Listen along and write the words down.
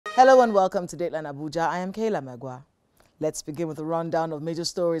Hello and welcome to Dateline Abuja. I am Kayla Magwa. Let's begin with a rundown of major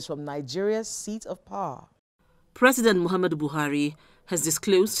stories from Nigeria's seat of power. President Muhammadu Buhari has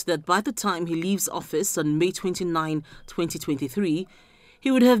disclosed that by the time he leaves office on May 29, 2023, he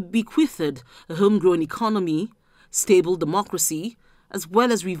would have bequeathed a homegrown economy, stable democracy, as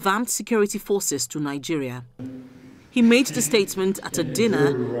well as revamped security forces to Nigeria. He made the statement at a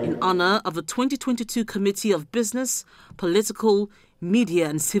dinner in honor of the 2022 Committee of Business, Political, Media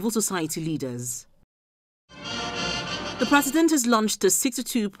and Civil Society leaders. The president has launched a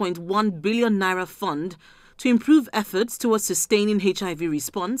 62.1 billion naira fund to improve efforts towards sustaining HIV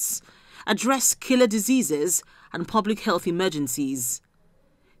response, address killer diseases and public health emergencies.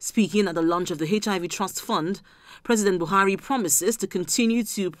 Speaking at the launch of the HIV Trust Fund, President Buhari promises to continue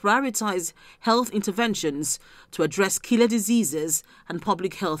to prioritize health interventions to address killer diseases and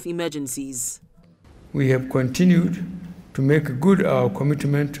public health emergencies. We have continued to make good our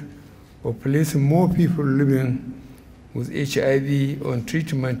commitment of placing more people living with HIV on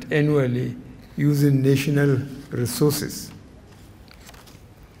treatment annually using national resources.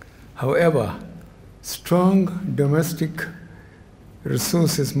 However, strong domestic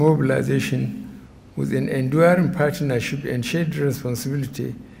resources mobilization with an enduring partnership and shared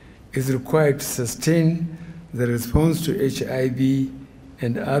responsibility is required to sustain the response to HIV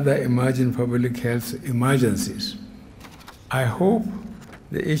and other emerging public health emergencies. I hope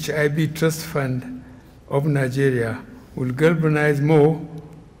the HIV Trust Fund of Nigeria will galvanize more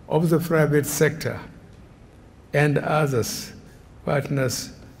of the private sector and others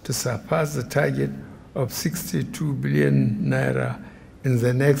partners to surpass the target of 62 billion naira in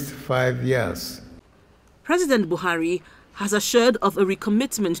the next 5 years. President Buhari has assured of a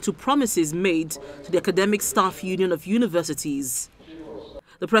recommitment to promises made to the Academic Staff Union of Universities.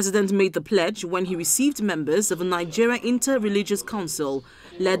 The president made the pledge when he received members of the Nigeria Inter-Religious Council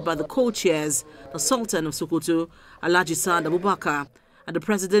led by the co-chairs, the Sultan of Sokoto, Alhaji Saad Abubakar, and the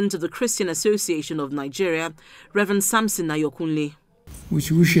president of the Christian Association of Nigeria, Reverend Samson Ayokunle.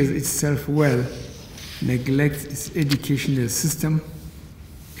 Which wishes itself well, neglects its educational system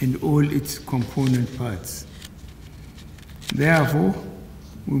and all its component parts. Therefore,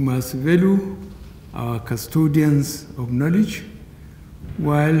 we must value our custodians of knowledge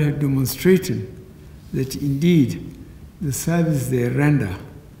while demonstrating that indeed the service they render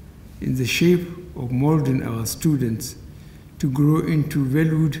in the shape of molding our students to grow into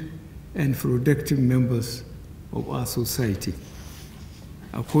valued and productive members of our society.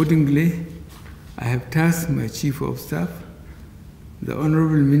 Accordingly, I have tasked my Chief of Staff, the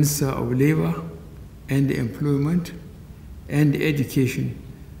Honorable Minister of Labor and Employment and Education,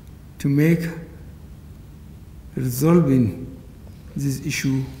 to make resolving this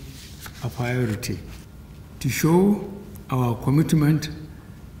issue a priority. To show our commitment,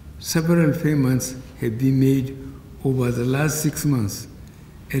 several payments have been made over the last 6 months,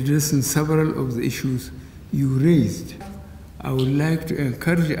 addressing several of the issues you raised. I would like to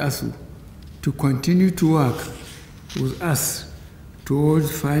encourage ASU to continue to work with us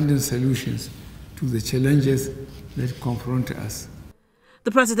towards finding solutions to the challenges that confront us. The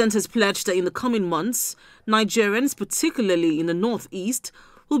president has pledged that in the coming months, Nigerians, particularly in the northeast,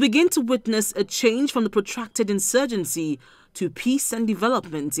 will begin to witness a change from the protracted insurgency to peace and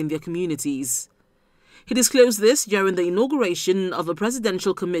development in their communities. He disclosed this during the inauguration of a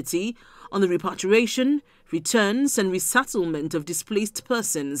presidential committee on the repatriation, returns and resettlement of displaced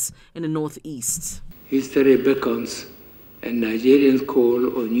persons in the northeast. History beckons and Nigerians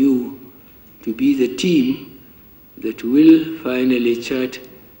call on you to be the team that will finally chart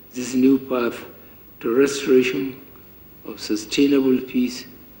this new path to restoration of sustainable peace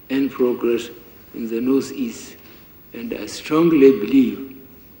and progress in the Northeast. And I strongly believe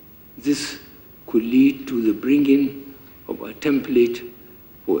this could lead to the bringing of a template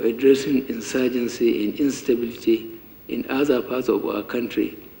for addressing insurgency and instability in other parts of our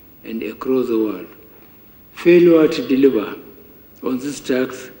country and across the world. Failure to deliver on this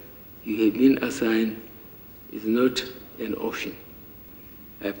task you have been assigned is not an option.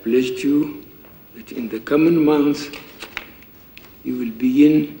 I pledge to you that in the coming months, you will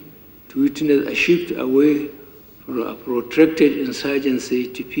begin to witness a shift away from a protracted insurgency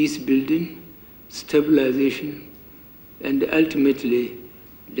to peace building, stabilization, and ultimately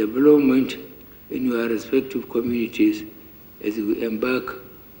development in your respective communities as we embark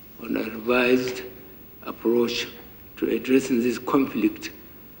on a revised approach to addressing this conflict,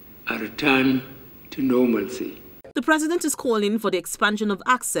 a return to normalcy. The president is calling for the expansion of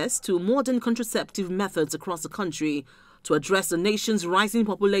access to modern contraceptive methods across the country to address the nation's rising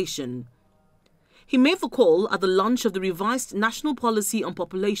population. He made the call at the launch of the revised National Policy on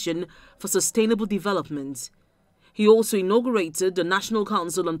Population for Sustainable Development. He also inaugurated the National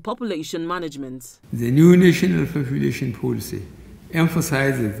Council on Population Management. The new national population policy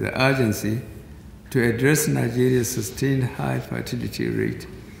emphasizes the urgency to address Nigeria's sustained high fertility rate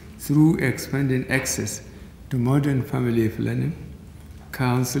through expanding access to modern family planning,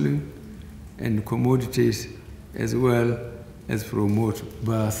 counseling, and commodities, as well as promote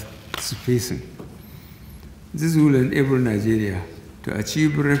birth spacing. This will enable Nigeria to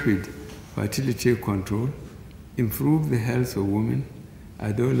achieve rapid fertility control, improve the health of women,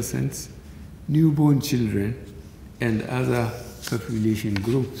 adolescents, newborn children, and other population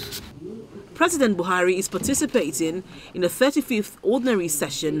groups. President Buhari is participating in the 35th ordinary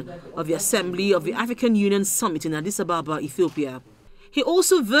session of the Assembly of the African Union Summit in Addis Ababa, Ethiopia. He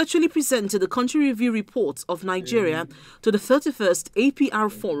also virtually presented the country review report of Nigeria to the 31st APR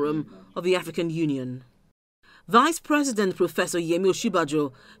Forum of the African Union. Vice President Professor Yemi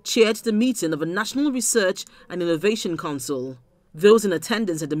Osinbajo chaired the meeting of the National Research and Innovation Council. Those in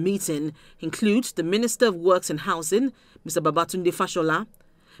attendance at the meeting include the Minister of Works and Housing, Mr. Babatunde Fashola,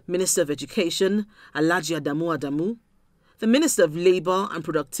 Minister of Education, Alhaji Adamu Adamu, the Minister of Labour and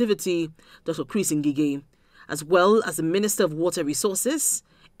Productivity, Dr. Chris Ngige, as well as the Minister of Water Resources,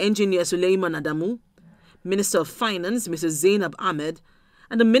 Engineer Suleiman Adamu, Minister of Finance, Mrs. Zainab Ahmed,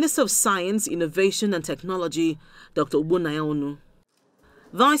 and the Minister of Science, Innovation and Technology, Dr. Ubunaya Onu.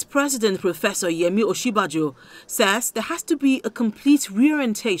 Vice President Professor Yemi Osinbajo says there has to be a complete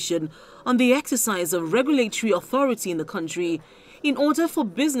reorientation on the exercise of regulatory authority in the country in order for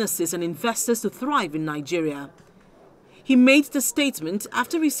businesses and investors to thrive in Nigeria. He made the statement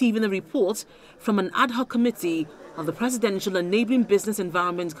after receiving a report from an ad hoc committee of the Presidential Enabling Business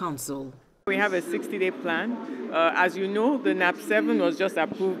Environment Council. We have a 60-day plan. As you know, the NAP7 was just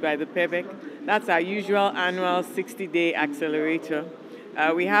approved by the PEBEC. That's our usual annual 60-day accelerator.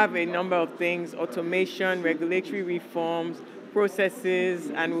 We have a number of things: automation, regulatory reforms,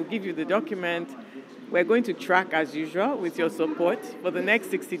 processes, and we'll give you the document. We're going to track, as usual, with your support for the next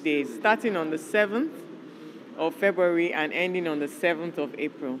 60 days, starting on the 7th of February and ending on the 7th of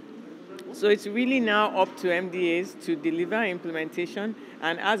April. So it's really now up to MDAs to deliver implementation,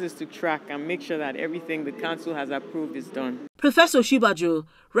 and ours is to track and make sure that everything the Council has approved is done. Professor Osinbajo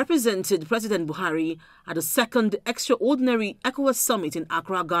represented President Buhari at the second extraordinary ECOWAS summit in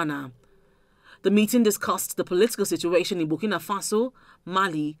Accra, Ghana. The meeting discussed the political situation in Burkina Faso,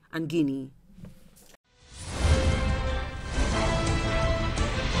 Mali, and Guinea.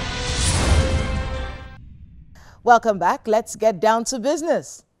 Welcome back. Let's get down to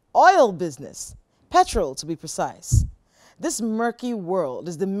business. Oil business. Petrol, to be precise. This murky world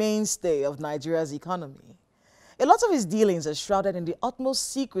is the mainstay of Nigeria's economy. A lot of its dealings are shrouded in the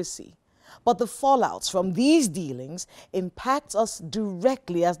utmost secrecy, but the fallouts from these dealings impact us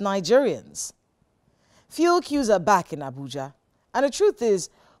directly as Nigerians. Fuel queues are back in Abuja, and the truth is,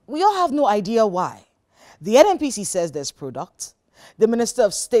 we all have no idea why. The NNPC says there's product. The Minister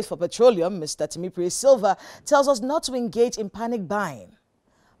of State for Petroleum, Mr. Timipre Silva, tells us not to engage in panic buying.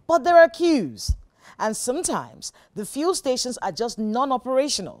 But there are queues, and sometimes the fuel stations are just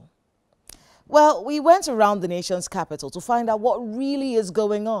non-operational. Well, we went around the nation's capital to find out what really is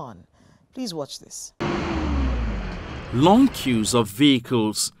going on. Please watch this. Long queues of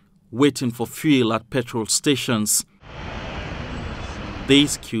vehicles waiting for fuel at petrol stations.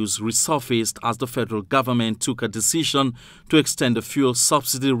 These queues resurfaced as the federal government took a decision to extend the fuel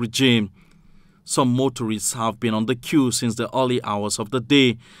subsidy regime. Some motorists have been on the queue since the early hours of the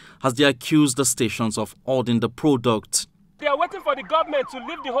day as they accuse the stations of hoarding the product. They are waiting for the government to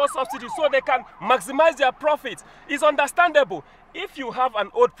lift the whole subsidy so they can maximize their profits. It's understandable. If you have an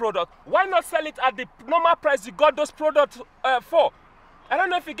old product, why not sell it at the normal price you got those products for? I don't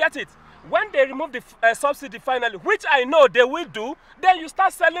know if you get it. When they remove the subsidy finally, which I know they will do, then you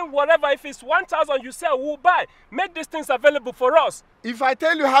start selling whatever. If it's 1,000, you sell, we'll buy. Make these things available for us. If I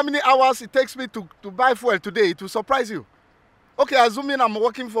tell you how many hours it takes me to buy fuel today, it will surprise you. Okay, assuming I'm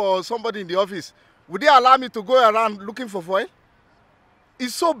working for somebody in the office, would they allow me to go around looking for fuel?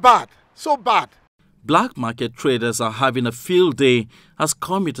 It's so bad, so bad. Black market traders are having a field day as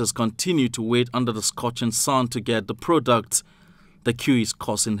commuters continue to wait under the scorching sun to get the product. The queue is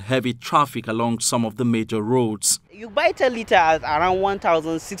causing heavy traffic along some of the major roads. You buy 10 litre at around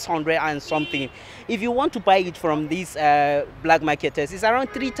 1,600 and something. If you want to buy it from these black marketers, it's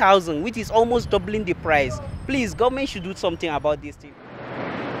around 3,000, which is almost doubling the price. Please, government should do something about this thing.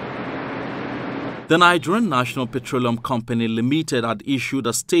 The Nigerian National Petroleum Company Limited had issued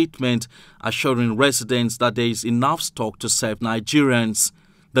a statement assuring residents that there is enough stock to serve Nigerians.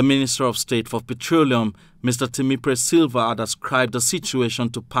 The Minister of State for Petroleum, Mr. Timipre Silva, had ascribed the situation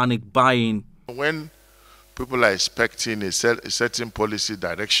to panic buying. When people are expecting a certain policy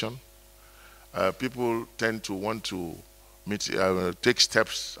direction, people tend to want to take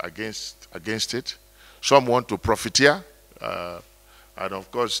steps against it. Some want to profiteer, and of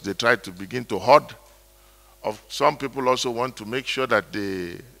course they try to begin to hoard. Some people also want to make sure that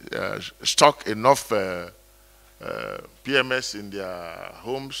they stock enough PMS in their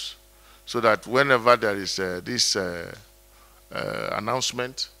homes, so that whenever there is this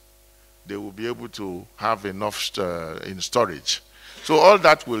announcement, they will be able to have enough in storage. So all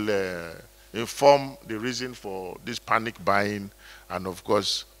that will inform the reason for this panic buying and, of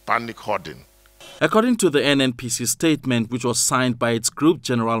course, panic hoarding. According to the NNPC statement, which was signed by its Group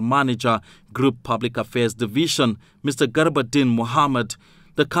General Manager, Group Public Affairs Division, Mr. Garbaddin Mohammed,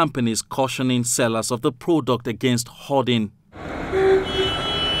 the company is cautioning sellers of the product against hoarding.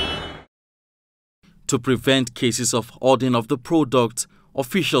 To prevent cases of hoarding of the product,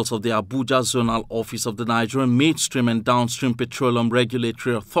 officials of the Abuja Zonal Office of the Nigerian Midstream and Downstream Petroleum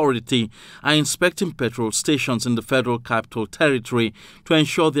Regulatory Authority are inspecting petrol stations in the Federal Capital Territory to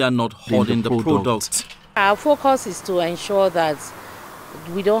ensure they are not hoarding the product. Our focus is to ensure that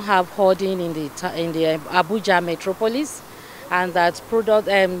we don't have hoarding in the Abuja metropolis, and that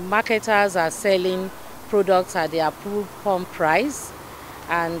marketers are selling products at the approved pump price,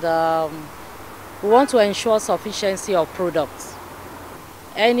 and we want to ensure sufficiency of products.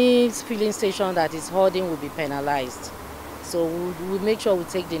 Any filling station that is hoarding will be penalized. So we'll make sure we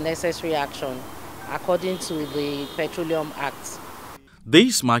take the necessary action according to the Petroleum Act.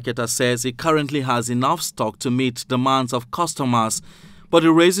 This marketer says he currently has enough stock to meet demands of customers, but he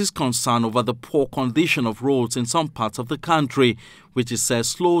raises concern over the poor condition of roads in some parts of the country, which he says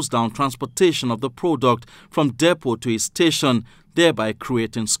slows down transportation of the product from depot to his station, thereby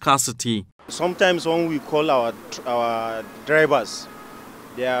creating scarcity. Sometimes when we call our drivers,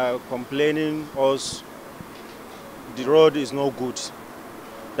 they are complaining us the road is no good.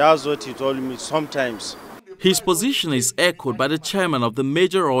 That's what he told me sometimes. His position is echoed by the chairman of the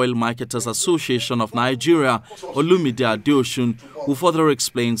Major Oil Marketers Association of Nigeria, Olumide Adeosun, who further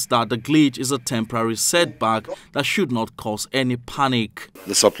explains that the glitch is a temporary setback that should not cause any panic.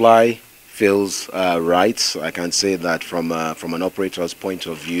 The supply feels right. I can say that from an operator's point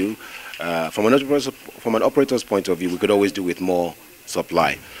of view, from an operator's point of view, we could always do with more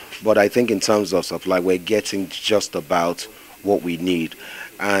supply. But I think in terms of supply, we're getting just about what we need.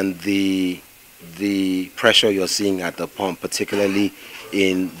 And the pressure you're seeing at the pump, particularly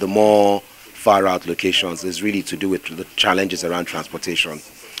in the more far out locations, is really to do with the challenges around transportation.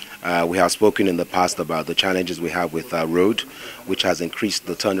 We have spoken in the past about the challenges we have with road, which has increased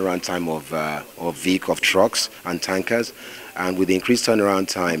the turnaround time of trucks and tankers. And with the increased turnaround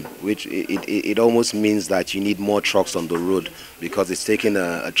time, which it almost means that you need more trucks on the road, because it's taking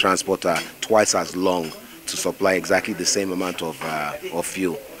a transporter twice as long to supply exactly the same amount of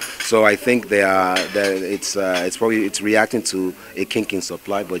fuel. So I think it's reacting to a kink in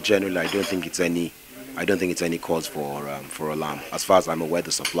supply, but generally I don't think it's any cause for alarm. As far as I'm aware,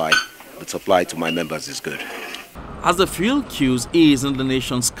 the supply to my members is good. As the fuel queues ease in the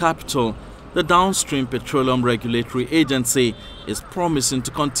nation's capital, the Downstream Petroleum Regulatory Agency is promising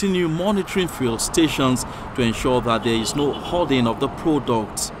to continue monitoring fuel stations to ensure that there is no hoarding of the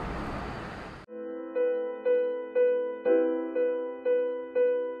products.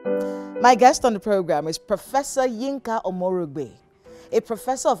 My guest on the program is Professor Yinka Omorogbe, a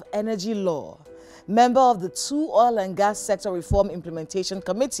professor of energy law, member of the two Oil and Gas Sector Reform Implementation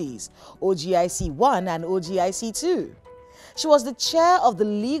Committees, OGIC-1 and OGIC-2. She was the chair of the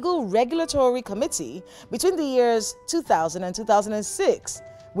Legal Regulatory Committee between the years 2000 and 2006,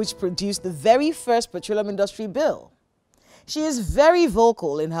 which produced the very first petroleum industry bill. She is very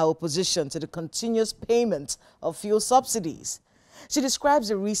vocal in her opposition to the continuous payment of fuel subsidies. She describes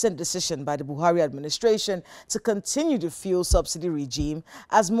the recent decision by the Buhari administration to continue the fuel subsidy regime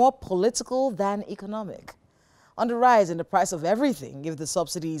as more political than economic. On the rise in the price of everything if the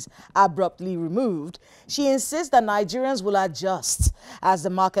subsidies are abruptly removed, she insists that Nigerians will adjust as the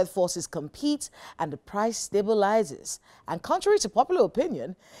market forces compete and the price stabilizes. And contrary to popular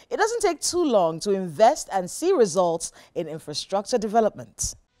opinion, it doesn't take too long to invest and see results in infrastructure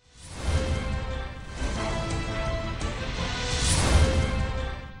development.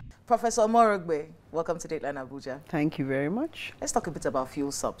 Professor Omorogbe, welcome to Dateline Abuja. Thank you very much. Let's talk a bit about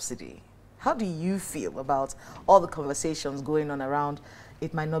fuel subsidy. How do you feel about all the conversations going on around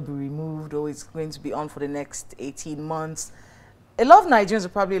it might not be removed or it's going to be on for the next 18 months? A lot of Nigerians are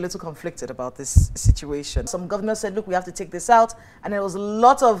probably a little conflicted about this situation. Some governors said, look, we have to take this out. And there was a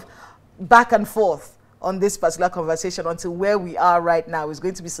lot of back and forth on this particular conversation until where we are right now is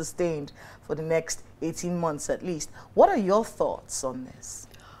going to be sustained for the next 18 months at least. What are your thoughts on this?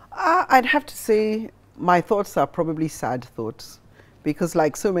 I'd have to say my thoughts are probably sad thoughts, because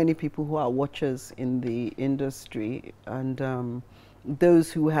like so many people who are watchers in the industry and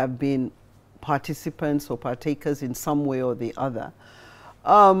those who have been participants or partakers in some way or the other,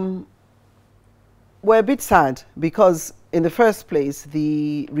 we're a bit sad because in the first place,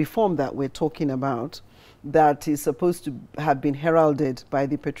 the reform that we're talking about that is supposed to have been heralded by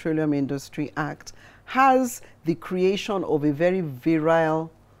the Petroleum Industry Act has the creation of a very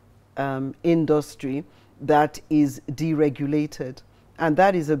virile industry that is deregulated. And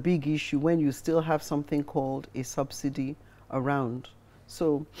that is a big issue when you still have something called a subsidy around.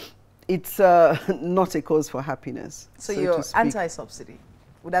 So it's not a cause for happiness. So you're anti-subsidy.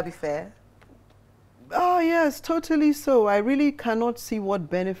 Would that be fair? Oh, yes, totally so. I really cannot see what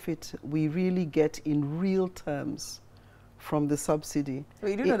benefit we really get in real terms from the subsidy.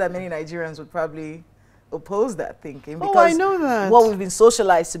 Well, you do know that many Nigerians would probably oppose that thinking. Because I know that. What we've been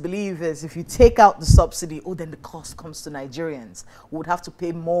socialized to believe is if you take out the subsidy, oh, then the cost comes to Nigerians. We would have to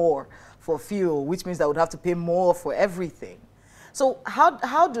pay more for fuel, which means that we would have to pay more for everything. So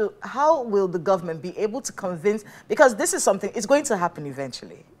how will the government be able to convince, because this is something, it's going to happen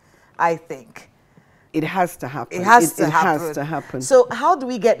eventually, I think. It has to happen. It has to happen. So how do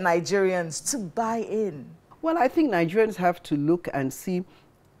we get Nigerians to buy in? Well, I think Nigerians have to look and see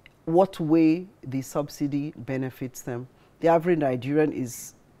what way the subsidy benefits them. The average Nigerian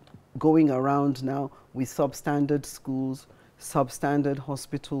is going around now with substandard schools, substandard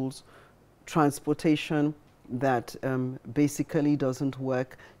hospitals, transportation that basically doesn't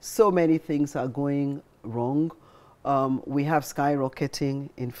work. So many things are going wrong. We have skyrocketing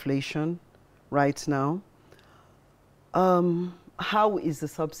inflation right now. How is the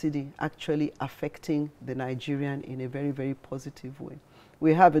subsidy actually affecting the Nigerian in a very, very positive way?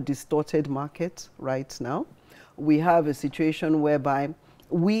 We have a distorted market right now. We have a situation whereby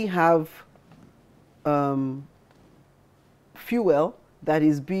we have fuel that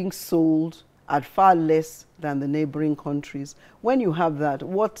is being sold at far less than the neighboring countries. When you have that,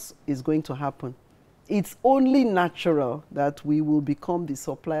 what is going to happen? It's only natural that we will become the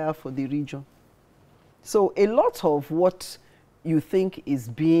supplier for the region. So a lot of what you think is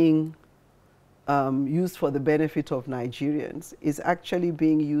being used for the benefit of Nigerians is actually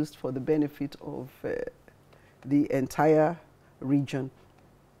being used for the benefit of the entire region.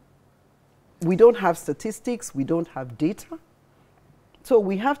 We don't have statistics, we don't have data. So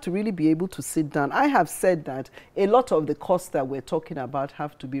we have to really be able to sit down. I have said that a lot of the costs that we're talking about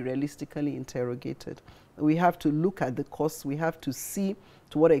have to be realistically interrogated. We have to look at the costs. We have to see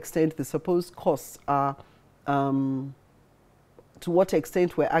to what extent the supposed costs are, to what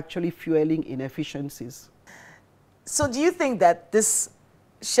extent we're actually fueling inefficiencies. So do you think that this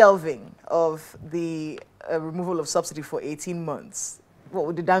shelving of the removal of subsidy for 18 months, what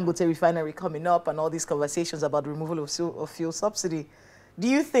with the Dangote refinery coming up and all these conversations about the removal of fuel subsidy, do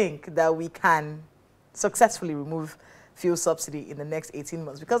you think that we can successfully remove fuel subsidy in the next 18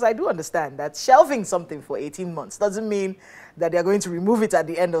 months? Because I do understand that shelving something for 18 months doesn't mean that they're going to remove it at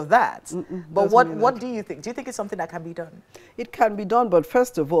the end of that. But what do you think? Do you think it's something that can be done? It can be done, but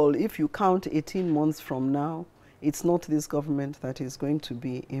first of all, if you count 18 months from now, it's not this government that is going to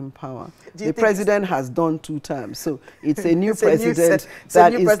be in power. The president has done 2 terms, so it's a new president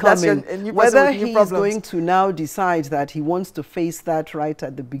that is coming. Whether he is going to now decide that he wants to face that right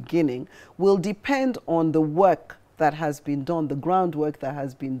at the beginning will depend on the work that has been done, the groundwork that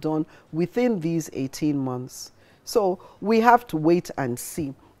has been done within these 18 months. So we have to wait and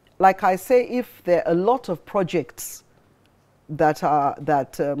see. Like I say, if there are a lot of projects that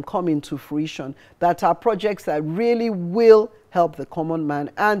come into fruition, that are projects that really will help the common man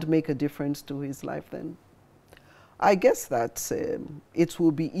and make a difference to his life, then I guess that it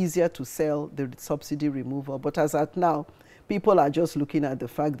will be easier to sell the subsidy removal. But as at now, people are just looking at the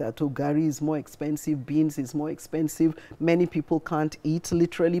fact that gari is more expensive, beans is more expensive, many people can't eat.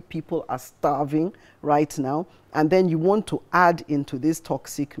 Literally, people are starving right now. And then you want to add into this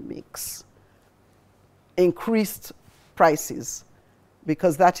toxic mix increased prices,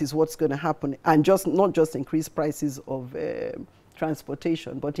 because that is what's going to happen. And not just increase prices of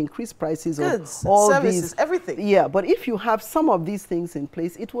transportation, but increase prices goods, of all services, these, everything. Yeah, but if you have some of these things in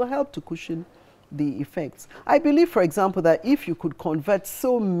place, it will help to cushion the effects. I believe, for example, that if you could convert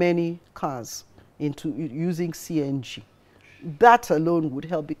so many cars into using CNG, that alone would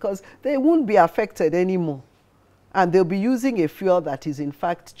help, because they won't be affected anymore And they'll be using a fuel that is in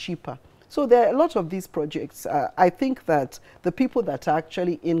fact cheaper. So there are a lot of these projects. I think that the people that are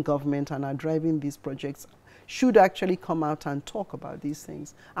actually in government and are driving these projects should actually come out and talk about these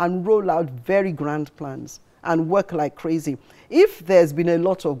things and roll out very grand plans and work like crazy. If there's been a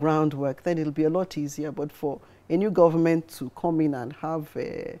lot of groundwork, then it'll be a lot easier. But for a new government to come in and have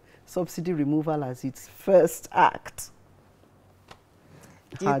subsidy removal as its first act,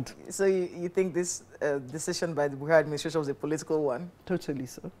 so you think this decision by the Buhari administration was a political one? Totally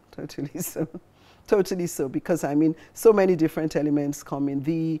so, totally so. Totally so, because I mean, so many different elements come in.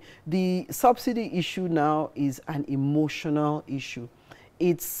 The subsidy issue now is an emotional issue.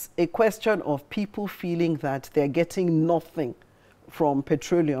 It's a question of people feeling that they're getting nothing from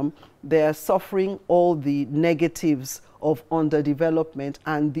petroleum. They're suffering all the negatives of underdevelopment,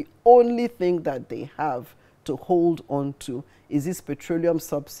 and the only thing that they have to hold on to is this petroleum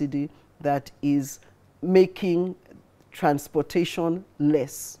subsidy that is making transportation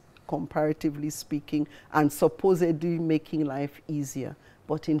less, comparatively speaking, and supposedly making life easier.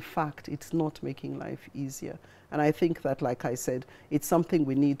 But in fact, it's not making life easier. And I think that, like I said, it's something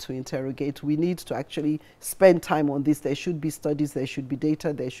we need to interrogate. We need to actually spend time on this. There should be studies, there should be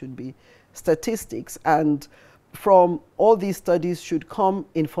data, there should be statistics. And from all these studies should come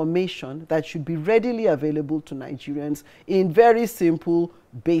information that should be readily available to Nigerians in very simple,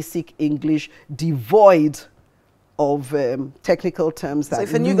 basic English, devoid of technical terms that So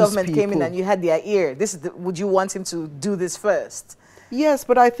if a new government came in and you had their ear, would you want him to do this first? Yes,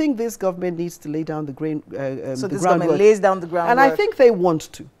 but I think this government needs to lay down the groundwork. So this government lays down the groundwork. And I think they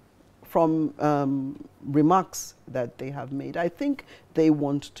want to, from remarks that they have made. I think they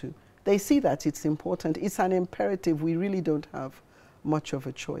want to. They see that it's important. It's an imperative. We really don't have much of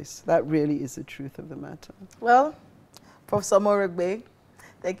a choice. That really is the truth of the matter. Well, Professor Omorogbe,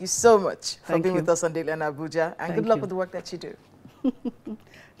 thank you so much for being with us on Dateline Abuja, and good luck with the work that you do.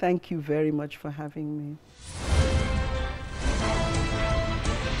 Thank you very much for having me.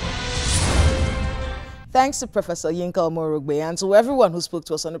 Thanks to Professor Yinka Omorogbe and to everyone who spoke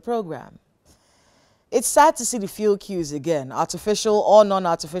to us on the program. It's sad to see the fuel queues again, artificial or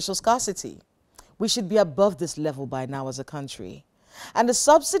non-artificial scarcity. We should be above this level by now as a country. And the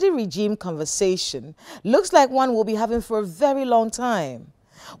subsidy regime conversation looks like one we'll be having for a very long time.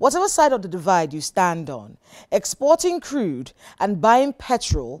 Whatever side of the divide you stand on, exporting crude and buying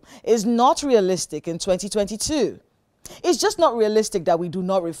petrol is not realistic in 2022. It's just not realistic that we do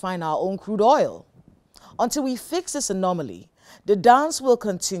not refine our own crude oil. Until we fix this anomaly, the dance will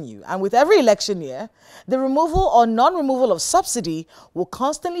continue, and with every election year, the removal or non-removal of subsidy will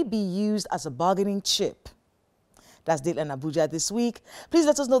constantly be used as a bargaining chip. That's Dateline Abuja this week. Please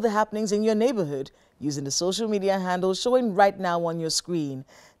let us know the happenings in your neighborhood using the social media handles showing right now on your screen.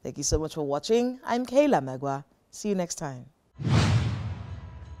 Thank you so much for watching. I'm Kayla Megwa. See you next time.